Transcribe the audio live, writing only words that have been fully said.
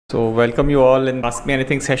So welcome you all in Ask Me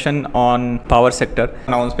Anything session on power sector.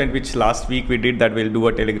 Announcement which last week we did that we'll do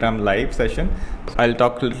a Telegram live session. I'll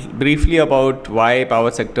talk briefly about why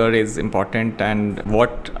power sector is important and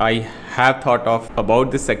what I have thought of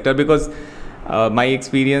about this sector, because my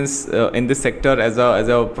experience in this sector as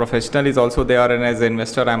a professional is also there, and as an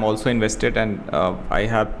investor I'm also invested, and I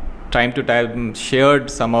have time to time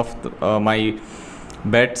shared some of my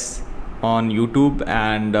bets on YouTube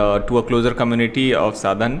and to a closer community of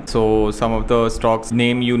Sadhan. So some of the stocks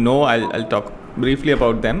name I'll talk briefly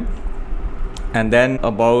about them, and then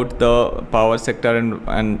about the power sector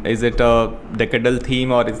and is it a decadal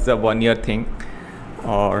theme or is it a 1 year thing,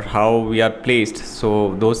 or how we are placed.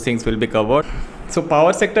 So those things will be covered. So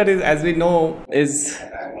power sector is, as we know, is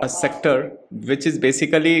a sector which is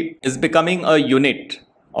basically becoming a unit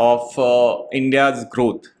of India's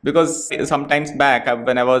growth, because sometimes back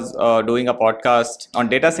when I was doing a podcast on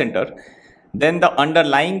data center, then the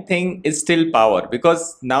underlying thing is still power.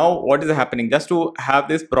 Because now what is happening, just to have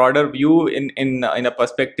this broader view in a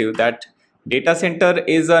perspective, that data center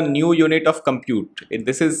is a new unit of compute.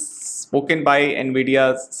 This is spoken by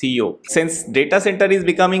NVIDIA's CEO. Since data center is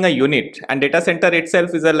becoming a unit, and data center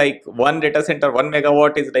itself is one data center, 1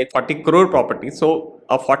 megawatt is like 40 crore property. So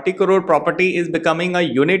a 40 crore property is becoming a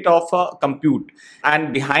unit of a compute,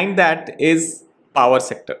 and behind that is power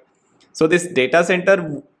sector. So this data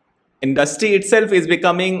center industry itself is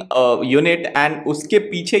becoming a unit, and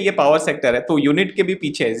uske piche ye power sector hai, to unit ke bhi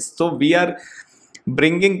piche hai. So we are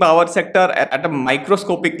bringing power sector at a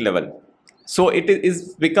microscopic level. So it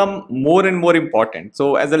is become more and more important.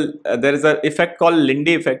 So as there is a effect called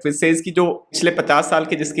Lindy effect, which says कि जो पिछले 50 साल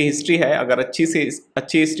की जिसकी history है, अगर अच्छी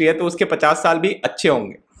history है तो उसके 50 साल भी अच्छे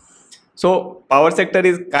होंगे. So power sector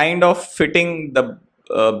is kind of fitting the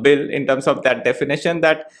bill in terms of that definition,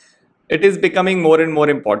 that it is becoming more and more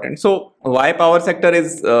important. So why power sector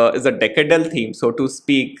is a decadal theme, so to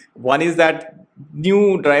speak. One is that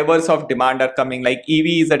new drivers of demand are coming, like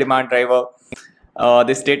EV is a demand driver.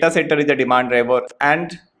 This data center is a demand driver,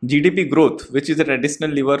 and GDP growth, which is a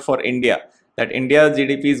traditional lever for India, that India's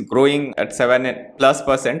GDP is growing at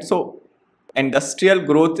 7+%. So industrial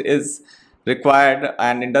growth is required,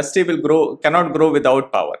 and industry cannot grow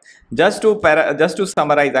without power. Just to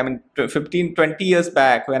summarize, I mean, 15-20 years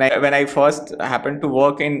back, when I first happened to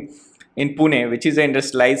work in Pune, which is an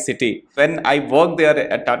industrialized city, when I worked there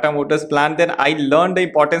at Tata Motors plant, then I learned the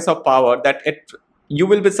importance of power. You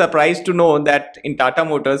will be surprised to know that in Tata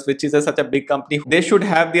Motors, which is such a big company, they should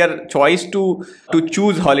have their choice to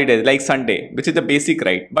choose holidays like Sunday, which is the basic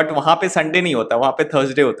right. But वहाँ पे Sunday नहीं होता, वहाँ पे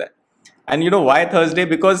Thursday होता है. And you know why Thursday?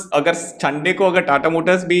 Because अगर Sunday को अगर Tata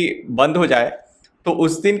Motors भी बंद हो जाए, तो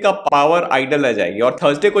उस दिन का पावर आइडल आ जाएगी. और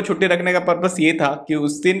थर्सडे को छुट्टी रखने का पर्पस ये था कि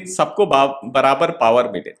उस दिन सबको बराबर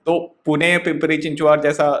पावर मिले. तो पुणे, पिंपरी चिंचवाड़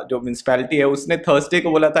जैसा जो म्यूनिसिपैलिटी है, उसने थर्सडे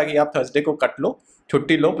को बोला था कि आप थर्सडे को कट लो,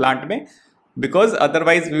 छुट्टी लो प्लांट में, because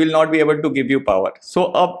otherwise we will not be able to give you power. So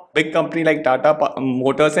a big company like Tata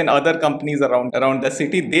Motors and other companies around the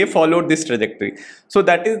city, they followed this trajectory. So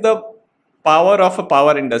that is the power of a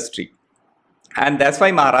power industry. And that's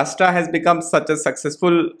why Maharashtra has become such a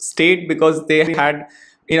successful state, because they had,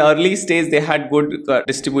 in early stage, they had good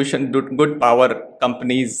distribution, good power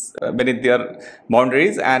companies within their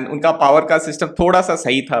boundaries, and unka power ka system thoda sa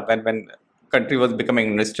sahi tha when country was becoming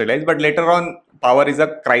industrialized. But later on, power is a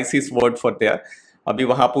crisis word for there. अभी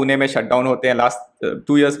वहाँ पुणे में shutdown होते हैं. Last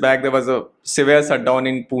 2 years back there was a severe shutdown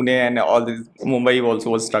in Pune, and all this Mumbai also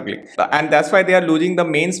was struggling, and that's why they are losing the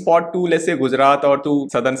main spot to, let's say, Gujarat or to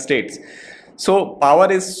southern states. So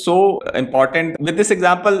power is so important. With this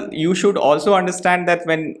example, you should also understand that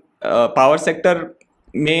when power sector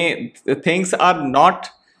में things are not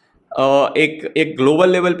एक global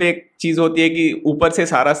level पे एक चीज होती है कि ऊपर से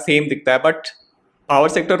सारा सेम दिखता है, बट पावर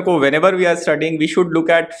सेक्टर को whenever we are studying, we should look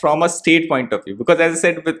at from a state point of view, because as I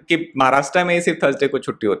said कि महाराष्ट्र में सिर्फ थर्सडे को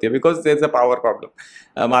छुट्टी होती है, because there is a power problem.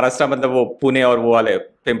 Maharashtra मतलब वो पुणे और वो वाले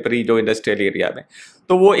पिंपरी जो इंडस्ट्रियल एरिया में,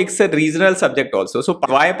 तो वो एक regional subject also. So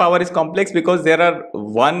Y power is complex? Because there are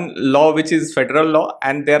one law which is federal law,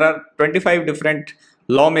 and there are 25 different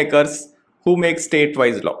lawmakers who make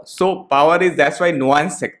state-wise law. So power is, that's why,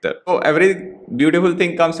 nuanced sector. So every beautiful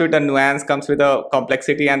thing comes with a nuance, comes with a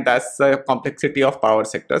complexity, and that's the complexity of power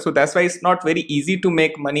sector. So that's why it's not very easy to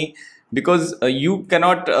make money, because you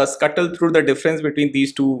cannot scuttle through the difference between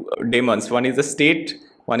these two demons. One is the state,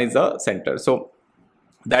 one is the center. So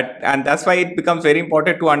that's why it becomes very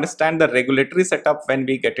important to understand the regulatory setup when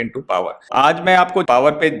we get into power. आज मैं आपको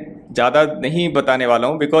power पे ज़्यादा नहीं बताने वाला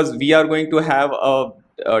हूँ, because we are going to have a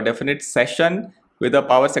definite session with a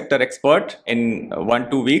power sector expert in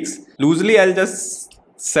 1-2 weeks. Loosely, I'll just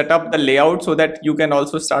set up the layout so that you can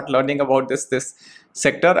also start learning about this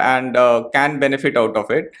sector and can benefit out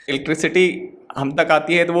of it. Electricity हम तक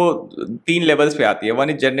आती है तो वो 3 levels पे आती है.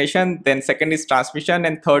 One is generation, then second is transmission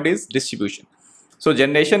and third is distribution. So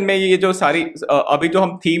generation में ये जो सारी अभी जो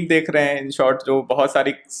हम थीम देख रहे हैं, इन शॉर्ट जो बहुत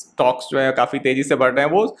सारी स्टॉक्स जो है काफ़ी तेज़ी से बढ़ रहे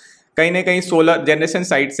हैं, वो कहीं ना कहीं सोलर जनरेशन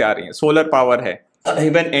साइड से आ रही हैं. सोलर पावर है.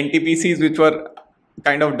 Even NTPCs which were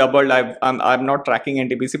kind of doubled. I'm not tracking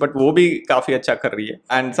NTPC, but वो भी काफी अच्छा कर रही है.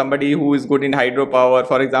 And somebody who is good in hydropower,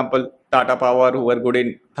 for example, Tata Power, who are good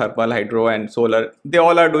in thermal, hydro, and solar, they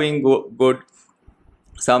all are doing good.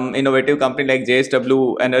 Some innovative company like JSW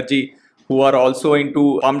Energy, who are also into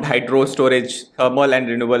pumped hydro storage, thermal and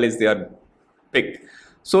renewable is their pick.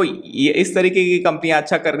 So ये इस तरीके की कंपनियां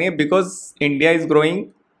अच्छा कर रही हैं because India is growing,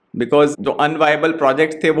 because जो unviable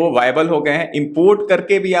projects थे वो viable हो गए हैं. Import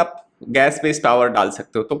करके भी आप गैस बेस्ड पावर डाल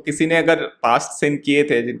सकते हो. तो किसी ने अगर पास्ट सिन किए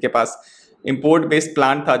थे जिनके पास इंपोर्ट बेस्ड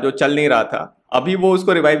प्लांट था जो चल नहीं रहा था, अभी वो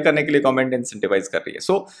उसको रिवाइव करने के लिए गवर्नमेंट इंसेंटिवाइज कर रही है.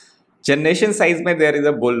 सो जनरेशन साइज में there is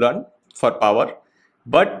a bull run for power,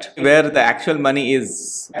 but where the actual money is,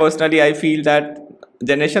 personally I feel that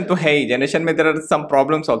generation तो है ही. जनरेशन में there are some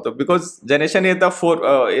problems also because generation is the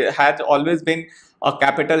has always been a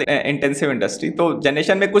capital intensive industry. तो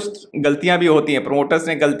generation में कुछ गलतियां भी होती हैं, प्रोमोटर्स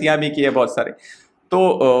ने गलतियां भी की है बहुत सारे. तो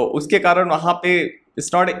उसके कारण वहाँ पे it's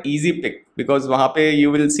not easy pick because वहाँ पे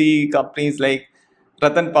you will see companies like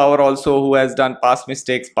Ratan power also who has done past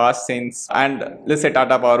mistakes, past since, and let's say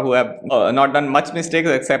Tata power who have not done much mistakes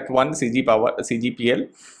except one CGPL.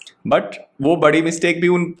 But वो बड़ी mistake भी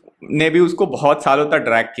उनने भी उसको बहुत सालों तक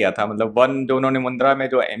ड्रैग किया था. मतलब वन जो उन्होंने मुंद्रा में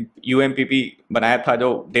जो UMPP बनाया था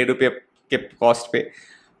जो ₹1.5 के कॉस्ट पे,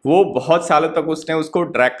 वो बहुत सालों तक उसने उसको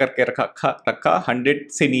ड्रैग करके रखा 100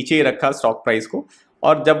 से नीचे ही रखा स्टॉक प्राइस को.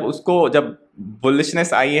 और जब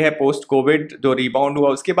बुलिशनेस आई है पोस्ट कोविड, जो रिबाउंड हुआ,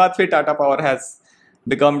 उसके बाद फिर Tata power has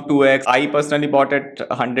become 2x. I personally bought at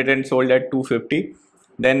 100 and sold at 250.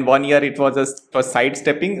 Then 1 year it was a side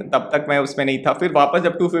stepping, तब तक मैं उसमें नहीं था. फिर वापस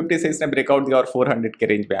जब 250 से इसने ब्रेकआउट दिया और 400 के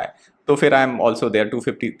रेंज पे आया, तो फिर आई एम ऑल्सो देयर.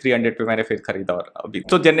 250 300 पे मैंने फिर खरीदा. और अभी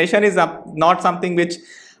तो generation is not something which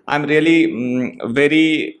I am really very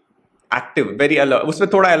active, very alert. उसमें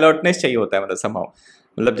थोड़ा अलर्टनेस चाहिए होता है. मतलब समहाउ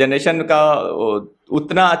मतलब जनरेशन का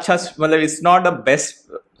उतना अच्छा, मतलब it's not the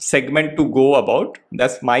best segment to go about.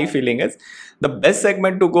 That's my feeling is the best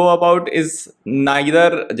segment to go about is neither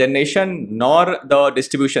generation nor the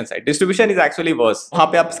distribution side. Distribution is actually worse. वहाँ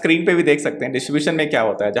पे आप screen पे भी देख सकते हैं डिस्ट्रीब्यूशन में क्या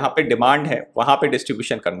होता है. जहाँ पे डिमांड है वहाँ पे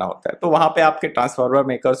डिस्ट्रीब्यूशन करना होता है. तो वहाँ पे आपके ट्रांसफार्मर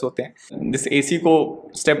मेकर्स होते हैं, जिस AC को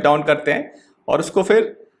स्टेप डाउन करते हैं और उसको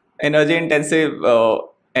फिर एनर्जी इंटेंसिव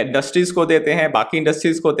इंडस्ट्रीज को देते हैं, बाकी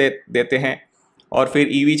इंडस्ट्रीज को देते हैं. और फिर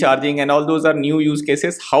EV charging and all those are new use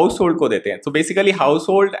cases house hold को देते हैं. So basically house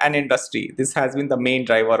hold and industry, this has been the main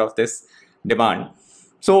driver of this demand.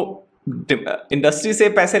 So industry से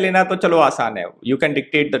पैसे लेना तो चलो आसान है, you can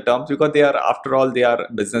dictate the terms because they are after all they are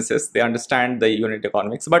businesses, they understand the unit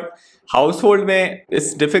economics. But house hold में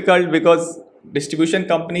it's difficult because distribution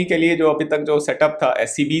company के लिए जो अभी तक जो सेटअप था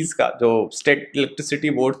SCBs का, जो स्टेट इलेक्ट्रिसिटी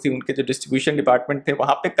बोर्ड थी, उनके जो डिस्ट्रीब्यूशन डिपार्टमेंट थे,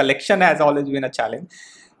 वहाँ पे collection has always been a challenge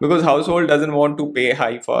because household doesn't want to pay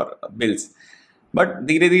high for bills. But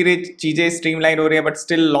धीरे धीरे चीज़ें streamline हो रही है, but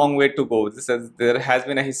still long way to go. There has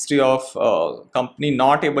been a history of company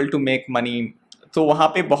not able to make money. तो वहाँ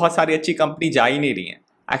पे बहुत सारी अच्छी कंपनी जा ही नहीं रही हैं.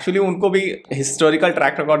 एक्चुअली उनको भी हिस्टोरिकल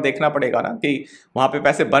ट्रैक रिकॉर्ड देखना पड़ेगा ना कि वहाँ पे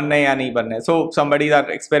पैसे बन रहे हैं या नहीं बन रहे हैं. सो somebody are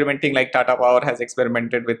experimenting like Tata Power has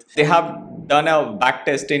experimented with. They have done a back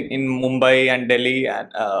test in Mumbai and Delhi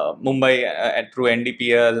and Mumbai through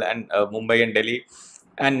NDPL and Mumbai and Delhi.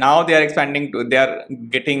 And now they are expanding to, they are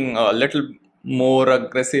getting a little more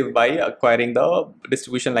aggressive by acquiring the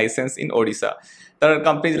distribution license in Odisha. There are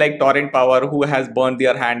companies like Torrent Power who has burned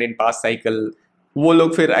their hand in past cycle. वो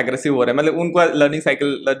लोग फिर aggressive हो रहे हैं, मतलब उनका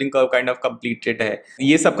learning curve kind of completed है.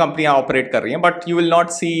 ये सब कंपनियां ऑपरेट कर रही हैं, but you will not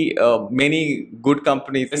see many good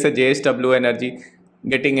companies जैसे JSW energy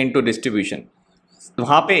getting into distribution.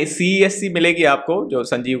 वहाँ पे CESC मिलेगी आपको, जो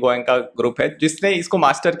संजीव गोयंका ग्रुप है, जिसने इसको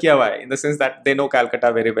मास्टर किया हुआ है, in the sense that they know Calcutta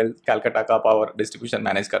very well. Calcutta का पावर डिस्ट्रीब्यूशन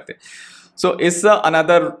मैनेज करते हैं. So it's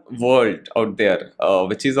another world out there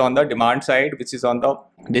which is on the demand side, which is on the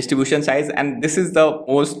distribution side, and this is the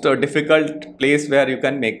most difficult place where you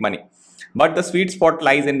can make money. But the sweet spot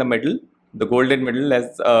lies in the middle, the golden middle,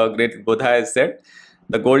 as great Buddha has said.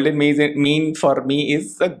 The golden mean for me is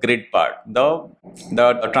the grid part, the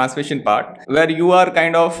transmission part, where you are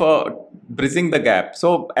kind of bridging the gap.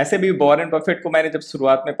 So ऐसे भी Warren Buffett को मैंने जब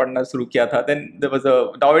शुरुआत में पढ़ना शुरू किया था, then there was a,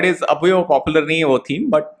 nowadays अब वो पॉपुलर नहीं है वो theme,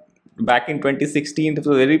 but back in 2016, it was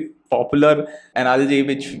a very popular analogy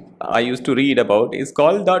which I used to read about. Is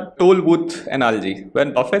called the toll booth analogy.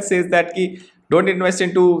 When Buffett says that ki don't invest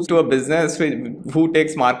into a business who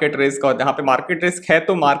takes market risk, और जहाँ पे market risk है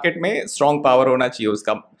तो market में strong power होना चाहिए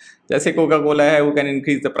उसका, जैसे कोका कोला है, who can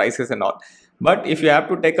increase the prices and all. But if you have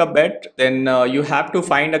to take a bet, then you have to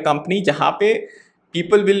find a company जहाँ पे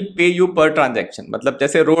people will pay you per transaction. मतलब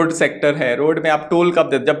जैसे road sector है, road में आप toll कब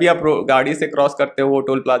देते, जब भी आप गाड़ी से क्रॉस करते हो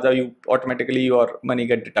toll plaza, you automatically your money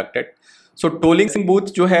gate deducted. So tolling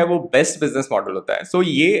booth जो है वो बेस्ट बिजनेस मॉडल होता है. सो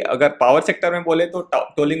ये अगर पावर सेक्टर में बोले तो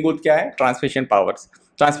टोलिंग बूथ क्या है, ट्रांसमिशन पावर्स,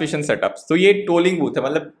 ट्रांसमिशन सेटअप्स. तो ये टोलिंग बूथ है,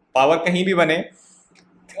 मतलब पावर कहीं भी बने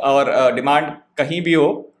और डिमांड कहीं भी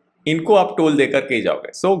हो, इनको आप टोल देकर के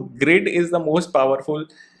जाओगे. सो grid is the most powerful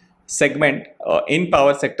segment in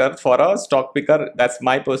power sector for a stock picker. That's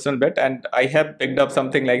my personal bet, and I have picked up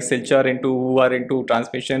something like Silchar who are into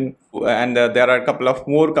transmission, and there are a couple of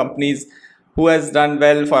more companies who has done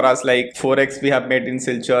well for us, like 4x we have made in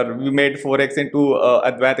Silchar. We made 4x into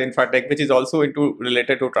Advait Infratech, which is also into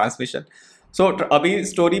related to transmission. So abhi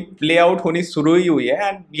story play out honi shuru hi hui hai,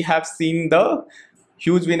 and we have seen the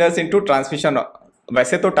huge winners into transmission.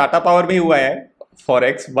 वैसे तो Tata power में हुआ है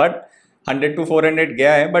 4x, but 100 to 400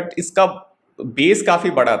 गया है, but इसका base काफी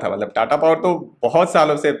बड़ा था. मतलब टाटा पावर तो बहुत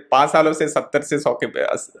सालों से, 5 सालों से 70 से 100 के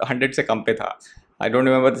 100 से कम पे था. I don't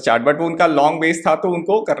remember the chart, but उनका लॉन्ग बेस था तो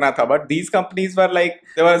उनको करना था. But these companies were like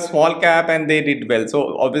they were small cap and they did well. So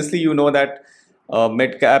obviously you know that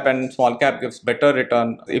mid cap and small cap gives better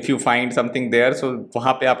return if you find something there. सो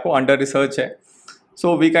वहाँ पे आपको under research है.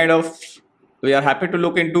 So we are happy to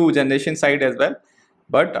look into generation side as well,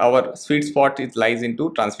 but our sweet spot is lies into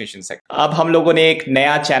transmission sector. अब हम लोगों ने एक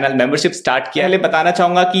नया चैनल मेंबरशिप स्टार्ट किया. पहले बताना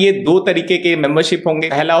चाहूंगा कि ये 2 तरीके के मेंबरशिप होंगे.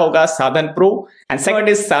 पहला होगा साधन प्रो एंड सेकंड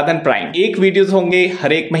इज साधन प्राइम. एक वीडियोस होंगे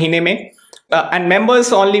हर एक महीने में, एंड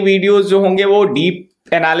मेंबर्स ओनली वीडियोस जो होंगे वो डीप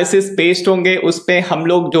एनालिसिस बेस्ड होंगे. उस पे हम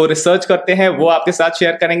लोग जो रिसर्च करते हैं वो आपके साथ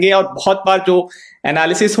शेयर करेंगे, और बहुत बार जो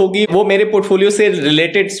एनालिसिस होगी वो मेरे पोर्टफोलियो से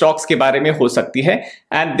रिलेटेड स्टॉक्स के बारे में हो सकती है,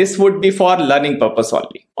 and this would be for learning purpose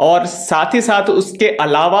only. और साथ ही साथ उसके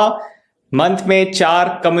अलावा मंथ में 4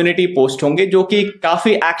 कम्युनिटी पोस्ट होंगे जो कि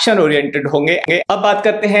काफी एक्शन ओरिएंटेड होंगे. अब बात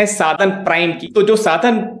करते हैं साधन प्राइम की. तो जो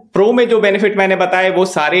साधन प्रो में जो बेनिफिट मैंने बताए वो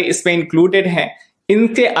सारे इसमें इंक्लूडेड हैं.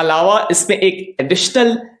 इनके अलावा इसमें एक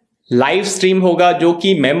एडिशनल लाइव स्ट्रीम होगा जो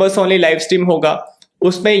कि मेंबर्स ओनली लाइव स्ट्रीम होगा.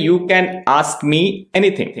 उसमें you can ask me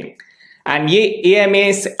anything, and ये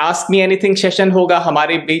AMA ask me anything session होगा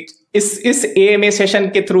हमारे बीच. इस AMA सेशन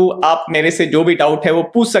के थ्रू आप मेरे से जो भी डाउट है वो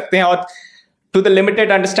पूछ सकते हैं, और to the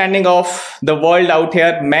limited understanding of the world out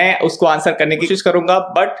here मैं उसको आंसर करने की कोशिश करूंगा.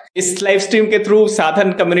 बट इस लाइव स्ट्रीम के थ्रू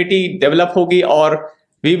साधन कम्युनिटी डेवलप होगी और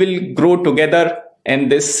we will grow together in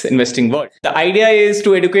this investing world. The idea is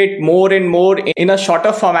to educate more and more in a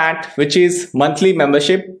shorter format, which is monthly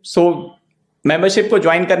membership. So membership को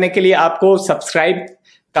join करने के लिए आपको subscribe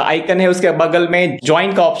का icon है, उसके बगल में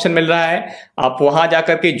ज्वाइन का ऑप्शन मिल रहा है. आप वहां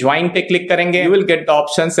जाकर के ज्वाइन पे क्लिक करेंगे. You will get the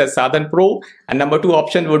options as Sadhan Pro, and number 2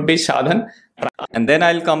 option would be Sadhan. And then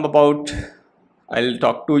I'll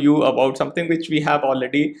talk to you about something which we have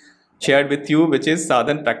already shared with you, which is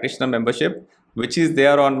Sadhan Practitioner Membership, which is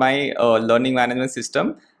there on my learning management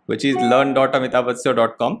system, which is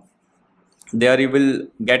learn.amitabhatsya.com. There you will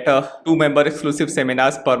get 2 member exclusive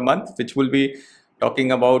seminars per month, which will be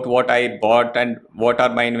talking about what I bought and what are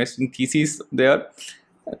my investing theses there.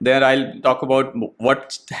 There I'll talk about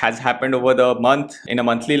what has happened over the month in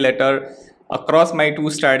a monthly letter across my 2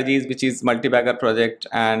 strategies, which is multi-bagger project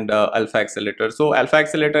and alpha accelerator. So alpha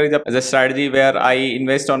accelerator is a strategy where I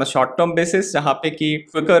invest on a short-term basis, जहाँ पे कि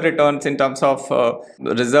quicker returns in terms of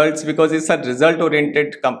results, because it's a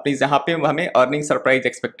result-oriented company जहाँ पे हमें earning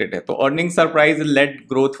surprise expected है. तो earning surprise led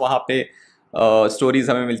growth वहाँ पे स्टोरीज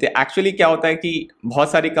हमें मिलती है. एक्चुअली क्या होता है कि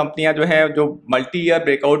बहुत सारी कंपनियां जो है जो मल्टी ईयर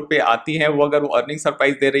ब्रेकआउट पे आती हैं, वो अगर वो अर्निंग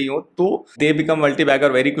सरप्राइज दे रही हो तो they become multi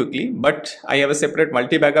bagger very quickly. But I have a separate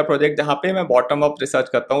multi bagger project जहाँ पे मैं बॉटम अप रिसर्च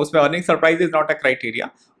करता हूँ. उसमें earning surprise is not a criteria.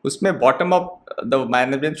 उसमें bottom up the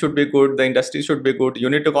management should be good, the industry should be good,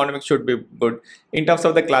 unit economics should be good in terms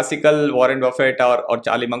of the classical Warren Buffett or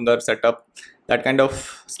Charlie Munger setup. That kind of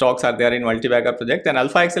stocks are there in multi-bagger project. And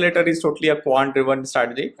alpha accelerator is totally a quant driven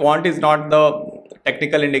strategy. Quant is not the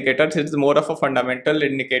technical indicators, it's more of a fundamental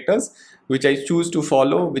indicators which I choose to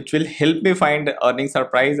follow, which will help me find earning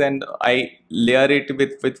surprise, and I layer it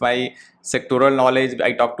with my sectoral knowledge.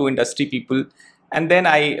 I talk to industry people, and then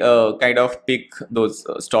I kind of pick those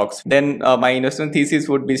stocks. Then my investment thesis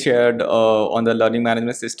would be shared on the learning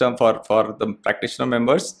management system for the practitioner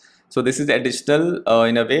members. So this is additional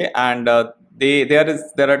in a way, and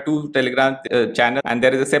there are 2 Telegram channel, and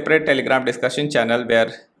there is a separate Telegram discussion channel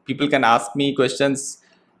where people can ask me questions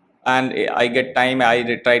and I get time, I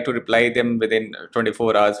try to reply them within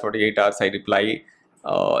 24 hours, 48 hours, I reply.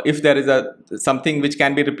 If there is something which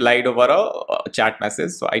can be replied over a chat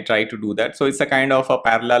message, so I try to do that. So it's a kind of a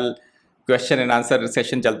parallel question and answer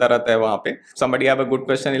session chalta rehta hai wahan pe. Somebody have a good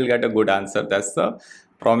question, he'll get a good answer. That's the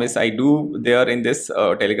promise I do there in this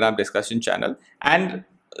Telegram discussion channel. And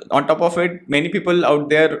on top of it, many people out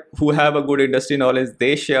there who have a good industry knowledge,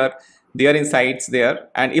 they share their insights there.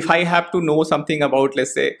 And if I have to know something about,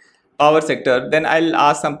 let's say, power sector, then I'll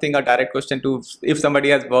ask something, a direct question to, if somebody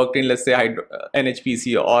has worked in, let's say,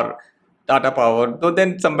 NHPC or Tata Power, so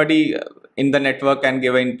then somebody in the network can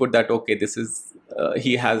give an input that, okay, this is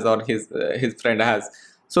he has or his friend has.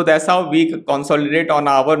 So that's how we consolidate on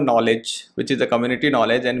our knowledge, which is the community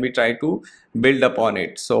knowledge, and we try to build upon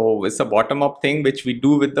it. So it's a bottom-up thing which we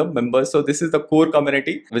do with the members. So this is the core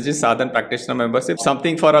community, which is Sadhan Practitioner Membership.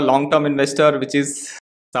 Something for a long-term investor, which is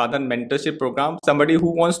Sadhan mentorship program. Somebody who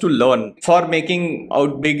wants to learn for making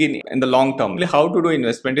out big in the long term. How to do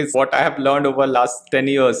investment is what I have learned over last 10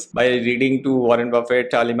 years by reading to Warren Buffett,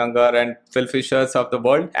 Charlie Munger and Phil Fishers of the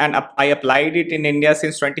world. And I applied it in India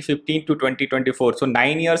since 2015 to 2024. So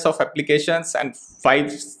 9 years of applications and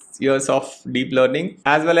 5 years of deep learning,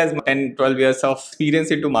 as well as 10-12 years of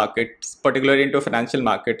experience into markets, particularly into financial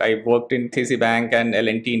market. I worked in CC Bank and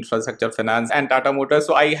L&T Infrastructure Finance and Tata Motors.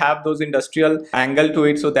 So I have those industrial angle to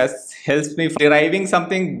it. So that helps me deriving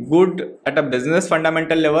something good at a business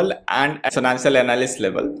fundamental level and at financial analyst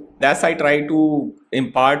level. That's I try to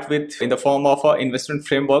impart with in the form of a investment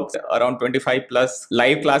framework, around 25 plus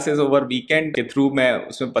live classes over weekend के through मैं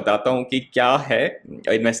उसमें बताता हूँ कि क्या है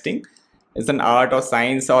investing. It's an art or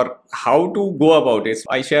science or how to go about it.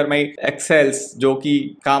 I share my Excels जो कि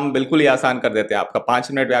काम बिल्कुल ही आसान कर देते हैं आपका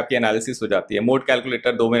 5 मिनट में आपकी एनालिसिस हो जाती है. मोड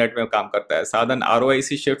कैलकुलेटर 2 मिनट में काम करता है. साधन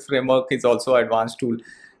ROIC shift framework is also advanced tool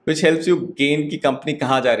which helps you gain की company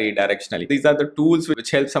कहाँ जा रही है directionally. These are the tools which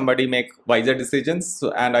help somebody make wiser decisions.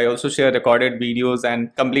 And I also share recorded videos and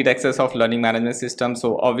complete access of learning management system.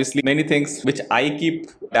 So obviously many things which I keep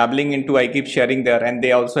dabbling into, I keep sharing there, and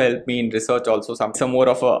they also help me in research also. Some more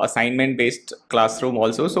of a assignment based classroom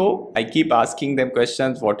also. So I keep asking them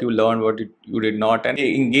questions, what you learned, what you did not, and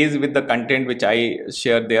engage with the content which I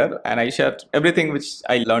share there. And I share everything which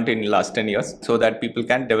I learned in the last 10 years so that people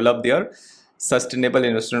can develop their sustainable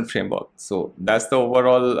investment framework. So that's the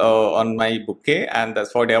overall on my bouquet, and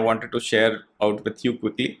that's what I wanted to share out with you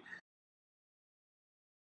quickly.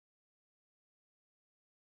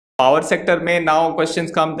 Power sector may now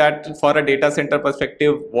questions come that for a data center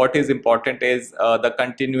perspective, what is important is the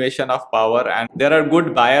continuation of power, and there are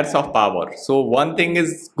good buyers of power. So one thing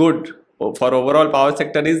is good for overall power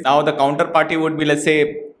sector is now the counterparty would be, let's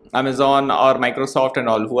say, Amazon or Microsoft and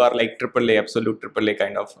all, who are like AAA, absolute AAA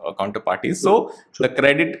kind of counterparties. So the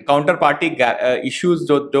credit counterparty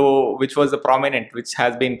issues which was a prominent, which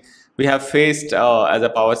has been, we have faced as a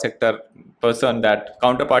power sector person, that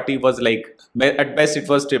counterparty was like, at best it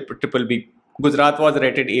was triple B. Gujarat was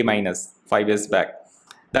rated A minus 5 years back.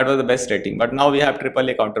 That was the best rating, but now we have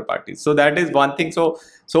AAA counterparties. So that is one thing. So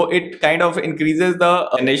it kind of increases the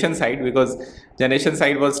generation side, because generation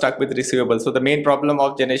side was stuck with receivable. So the main problem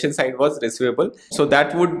of generation side was receivable. So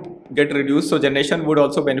that would get reduced. So generation would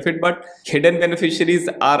also benefit, but hidden beneficiaries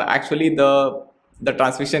are actually the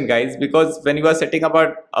transmission guys, because when you are setting up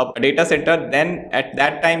a data center, then at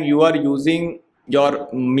that time you are using your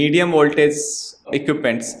medium voltage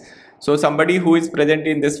equipments. So somebody who is present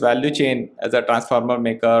in this value chain as a transformer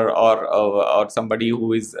maker or somebody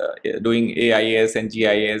who is doing AIS and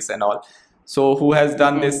GIS and all, so who has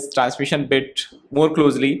done this transmission bit more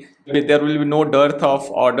closely, there will be no dearth of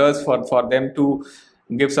orders for them to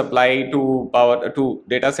give supply to power to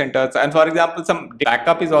data centers. And for example, some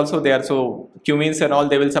backup is also there. So Cummins and all,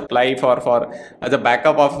 they will supply for as a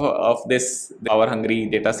backup of this power hungry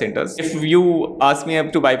data centers. If you ask me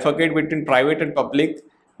to bifurcate between private and public,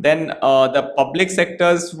 then the public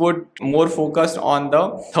sectors would more focused on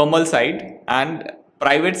the thermal side, and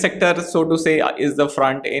private sector, so to say, is the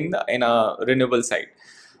front in a renewable side.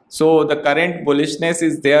 So the current bullishness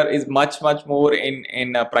is much more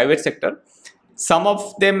in a private sector. Some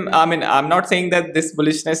of them, I mean, I'm not saying that this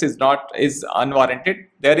bullishness is unwarranted.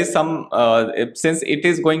 There is some since it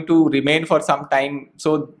is going to remain for some time,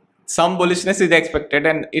 so some bullishness is expected,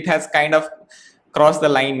 and it has kind of crossed the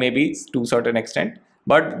line maybe to a certain extent.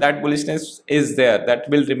 But that bullishness is there, that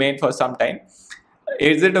will remain for some time.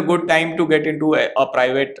 Is it a good time to get into a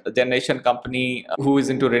private generation company who is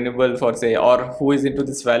into renewable, for say, or who is into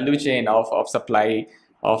this value chain of supply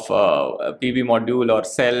of PV module or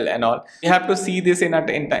cell and all? We have to see this in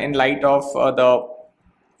light of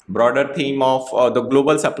broader theme of the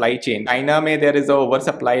global supply chain. China may there is a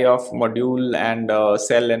oversupply of module and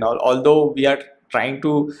cell and all. Although we are trying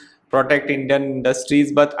to protect Indian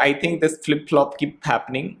industries, but I think this flip flop keep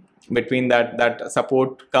happening between that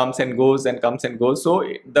support comes and goes and comes and goes. So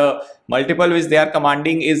the multiple which they are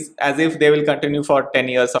commanding is as if they will continue for 10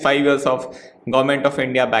 years, 5 years of government of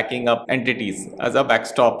India backing up entities as a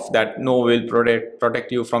backstop that no will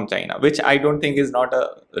protect you from China, which I don't think is not a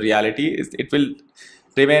reality. It will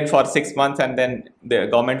remain for 6 months and then the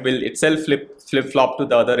government will itself flip flop to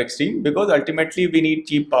the other extreme, because ultimately we need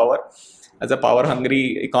cheap power. As a power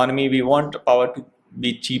hungry economy, we want power to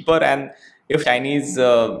be cheaper, and if Chinese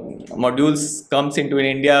modules comes into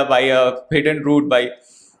India by a hidden route, by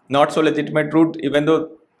not so legitimate route, even though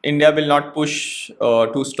India will not push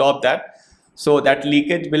to stop that, so that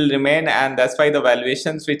leakage will remain, and that's why the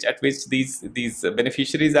valuations at which these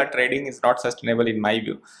beneficiaries are trading is not sustainable in my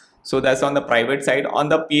view. So that's on the private side. On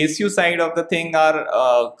the PSU side of the thing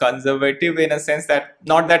are conservative in a sense that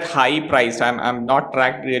not that high priced. I'm not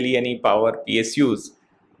tracked really any power PSUs,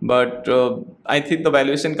 but I think the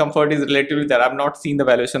valuation comfort is relatively there. I've not seen the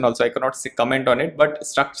valuation also. I cannot comment on it, but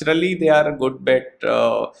structurally they are a good bet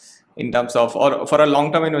in terms of, or for a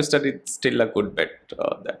long-term investor, it's still a good bet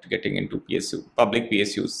that getting into PSU, public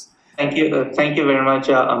PSUs. Thank you very much,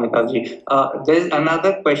 Amitabh. There's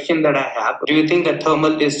another question that I have. Do you think that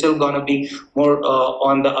thermal is still going to be more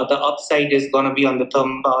on the upside? Is going to be on the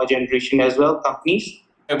thermal power generation as well, companies?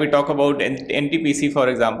 If we talk about NTPC, for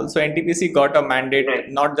example, so NTPC got a mandate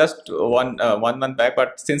not just one month back,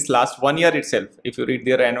 but since last 1 year itself. If you read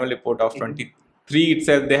their annual report of 23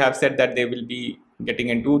 itself, they have said that they will be getting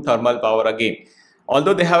into thermal power again.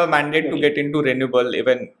 Although they have a mandate to get into renewable,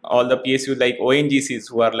 even all the PSUs like ONGCs,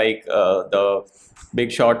 who are like the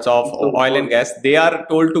big shots of oil and gas, they are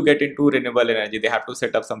told to get into renewable energy. They have to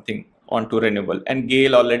set up something onto renewable, and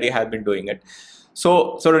GAIL already has been doing it.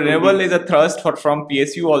 So renewable is a thrust from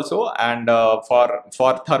PSU also, and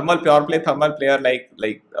for thermal pure play thermal player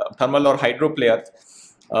like thermal or hydro players.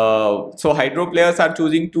 So hydro players are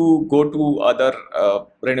choosing to go to other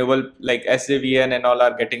renewable, like SJVN and all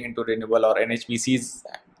are getting into renewable, or NHPCs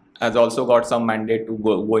has also got some mandate to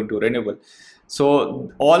go into renewable.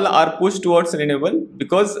 So all are pushed towards renewable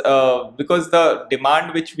because the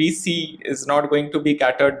demand which we see is not going to be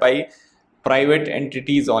catered by private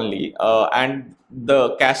entities only, and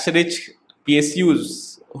the cash rich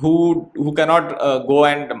PSUs who cannot go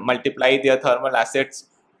and multiply their thermal assets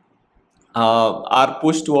are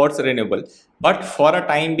pushed towards renewable. But for a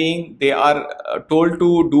time being, they are told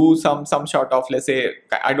to do some sort of, let's say,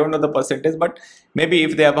 I don't know the percentage, but maybe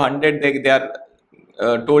if they have 100, they are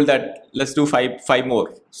told that let's do five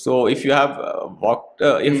more. So if you have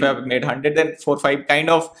if you have made 100, then 4-5 kind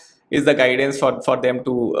of is the guidance for them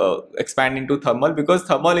to expand into thermal, because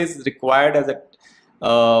thermal is required as a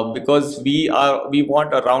because we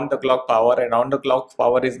want around the clock power, and around the clock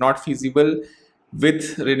power is not feasible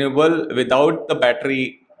with renewable without the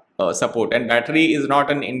battery support. And battery is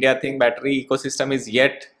not an India thing. Battery ecosystem is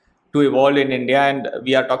yet to evolve in India, and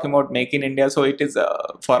we are talking about make in India. So it is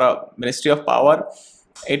for a Ministry of Power,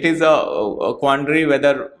 it is a quandary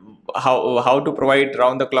whether how to provide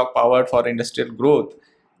round the clock power for industrial growth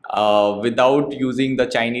without using the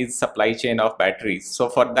Chinese supply chain of batteries. So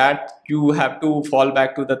for that you have to fall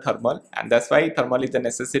back to the thermal, and that's why thermal is a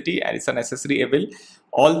necessity, and it's a necessary evil.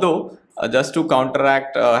 Although just to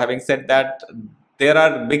counteract, having said that, there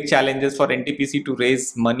are big challenges for NTPC to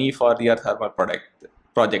raise money for their thermal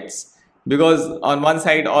projects, because on one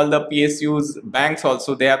side all the PSUs, banks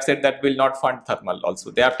also, they have said that will not fund thermal.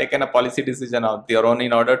 Also they have taken a policy decision of their own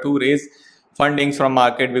in order to raise fundings from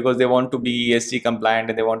market, because they want to be ESG compliant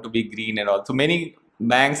and they want to be green and all. So many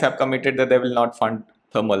banks have committed that they will not fund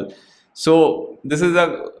thermal. So this is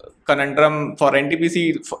a conundrum for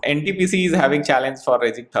NTPC. NTPC is having challenge for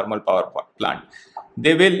raising thermal power plant.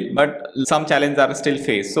 They will, but some challenges are still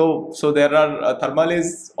faced. So there are thermal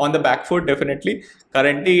is on the back foot definitely.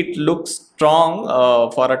 Currently it looks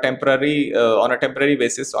strong for a temporary on a temporary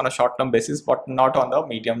basis, on a short term basis, but not on the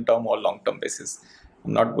medium term or long term basis.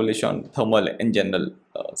 I'm not bullish on thermal in general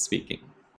speaking.